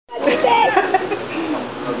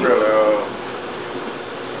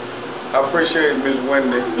appreciate Miss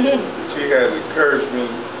Wendy. She has encouraged me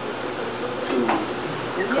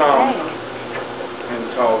to come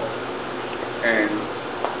and talk. And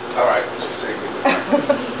all right, just say it.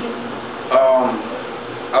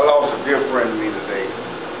 I lost a dear friend to me today,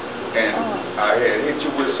 and I had hit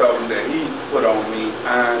you with something that he put on me,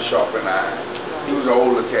 iron sharpen iron. He was an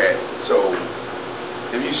older cat, so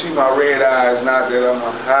if you see my red eyes, not that I'm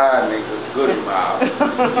a high nigga, good mouth.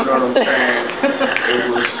 You know what I'm saying? It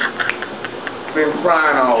was been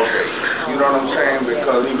crying all day. You know what I'm saying?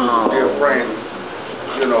 Because he was a dear friend.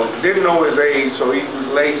 You know, didn't know his age, so he was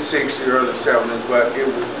late 60s, early 70s, but it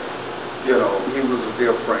was, you know, he was a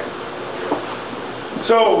dear friend.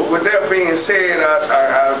 So with that being said,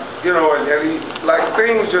 you know, like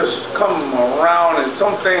things just come around, and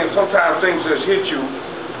sometimes things just hit you.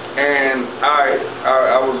 And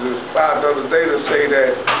I was inspired the other day to say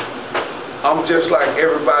that I'm just like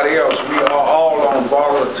everybody else. We are all on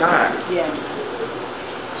borrowed time. Yeah.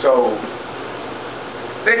 So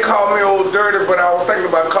they call me Ole Dirty, but I was thinking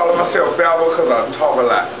about calling myself Babble because I talk a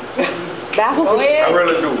lot. Babble? I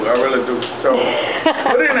really do. So,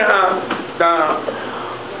 but anyhow,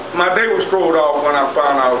 my day was screwed off when I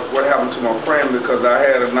found out what happened to my friend, because I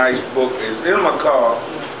had a nice book. It's in my car,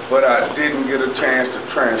 but I didn't get a chance to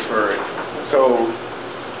transfer it. So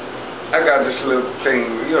I got this little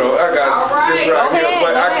thing, you know, I got this right here.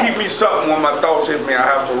 But I keep me something when my thoughts hit me, I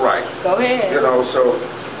have to write. Go ahead. You know, so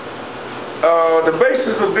the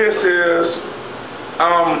basis of this is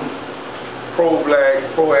I'm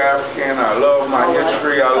pro-black, pro-African. I love my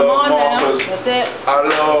history. I love markers. I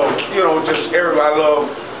love, you know, just everybody. I love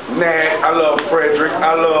Nat. I love Frederick.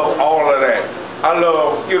 I love all of that. I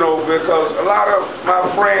love, you know, because a lot of my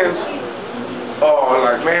friends are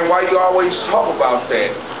like, man, why you always talk about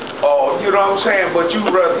that? You know what I'm saying? But you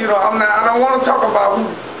know, I don't want to talk about who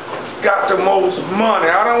got the most money.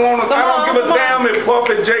 I don't give a damn if Puff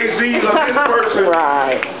and Jay-Z or this person.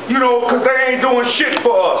 Right. You know, because they ain't doing shit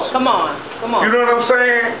for us. Come on. You know what I'm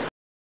saying?